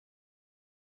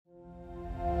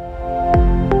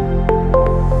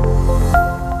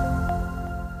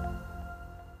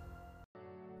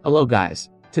Hello guys,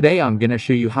 today I'm gonna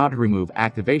show you how to remove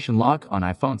activation lock on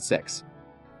iPhone 6.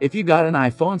 If you got an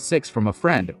iPhone 6 from a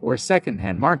friend or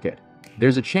second-hand market,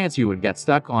 there's a chance you would get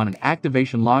stuck on an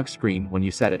activation lock screen when you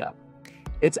set it up.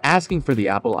 It's asking for the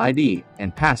Apple ID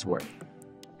and password.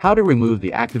 How to remove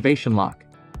the activation lock.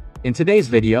 In today's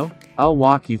video, I'll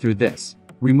walk you through this.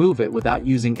 Remove it without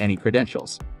using any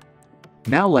credentials.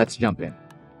 Now let's jump in.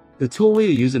 The tool we'll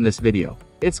use in this video,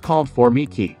 it's called 4Me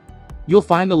Key. You'll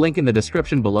find the link in the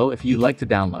description below if you'd like to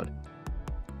download.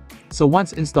 So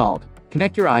once installed,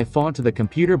 connect your iPhone to the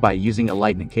computer by using a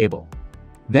lightning cable.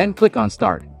 Then click on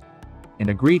Start and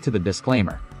agree to the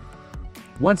disclaimer.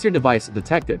 Once your device is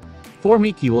detected,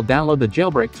 4Me Key will download the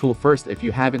Jailbreak tool first if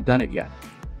you haven't done it yet.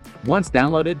 Once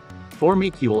downloaded,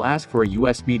 4Me Key will ask for a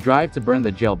USB drive to burn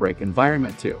the Jailbreak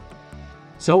environment to.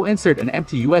 So insert an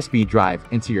empty USB drive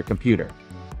into your computer.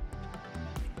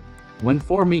 When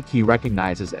 4Me Key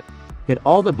recognizes it, hit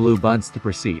all the blue buttons to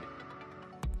proceed.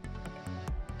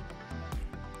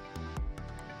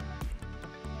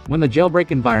 When the jailbreak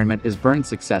environment is burned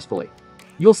successfully,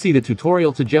 you'll see the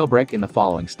tutorial to jailbreak in the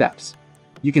following steps.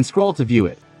 You can scroll to view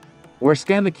it, or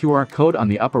scan the QR code on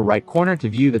the upper right corner to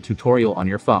view the tutorial on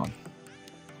your phone.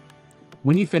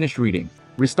 When you finish reading,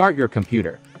 restart your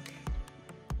computer.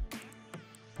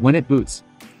 When it boots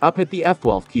up, hit the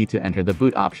F12 key to enter the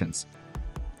boot options.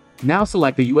 Now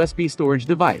select the USB storage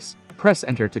device. Press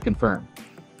Enter to confirm.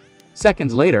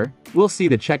 Seconds later, we'll see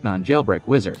the Check Non-Jailbreak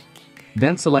wizard.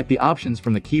 Then select the options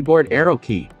from the keyboard arrow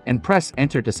key and press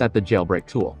Enter to set the jailbreak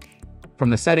tool.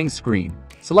 From the settings screen,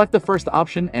 select the first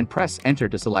option and press Enter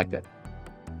to select it.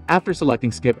 After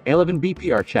selecting Skip 11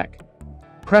 BPR check,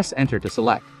 press Enter to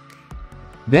select.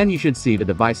 Then you should see the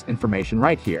device information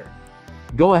right here.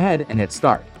 Go ahead and hit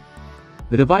Start.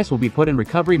 The device will be put in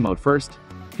recovery mode first.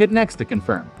 Hit Next to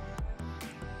confirm.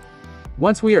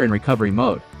 Once we are in recovery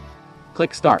mode,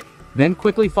 click Start, then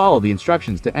quickly follow the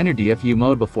instructions to enter DFU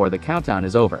mode before the countdown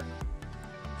is over.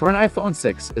 For an iPhone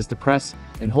 6 is to press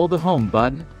and hold the home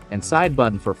button and side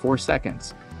button for 4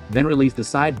 seconds, then release the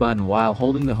side button while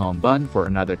holding the home button for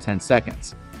another 10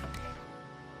 seconds.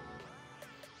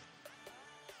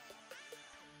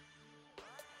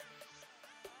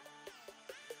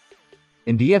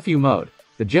 In DFU mode,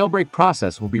 the jailbreak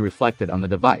process will be reflected on the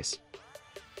device.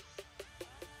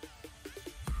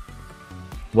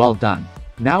 Well done.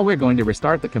 Now we're going to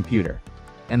restart the computer,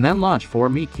 and then launch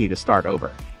 4Me Key to start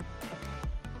over.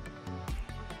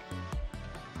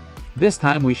 This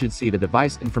time we should see the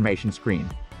device information screen.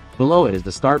 Below it is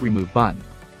the Start Remove button.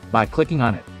 By clicking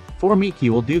on it, 4Me Key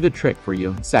will do the trick for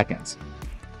you in seconds.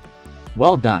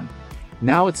 Well done.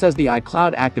 Now it says the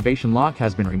iCloud activation lock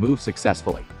has been removed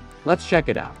successfully. Let's check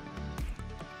it out.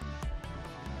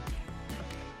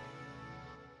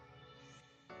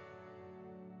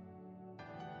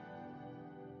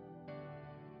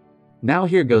 Now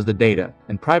here goes the data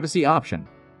and privacy option,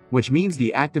 which means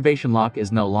the activation lock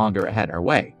is no longer ahead our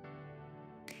way.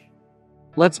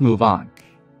 Let's move on.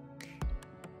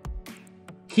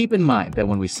 Keep in mind that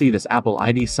when we see this Apple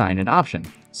ID sign-in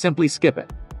option, simply skip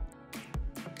it.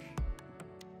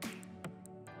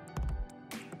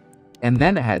 And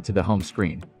then head to the home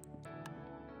screen.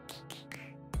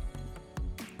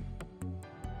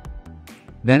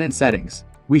 Then in Settings,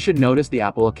 we should notice the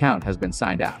Apple account has been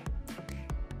signed out.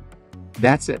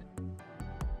 That's it.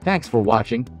 Thanks for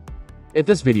watching. If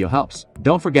this video helps,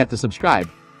 don't forget to subscribe.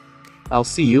 I'll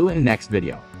see you in the next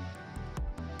video.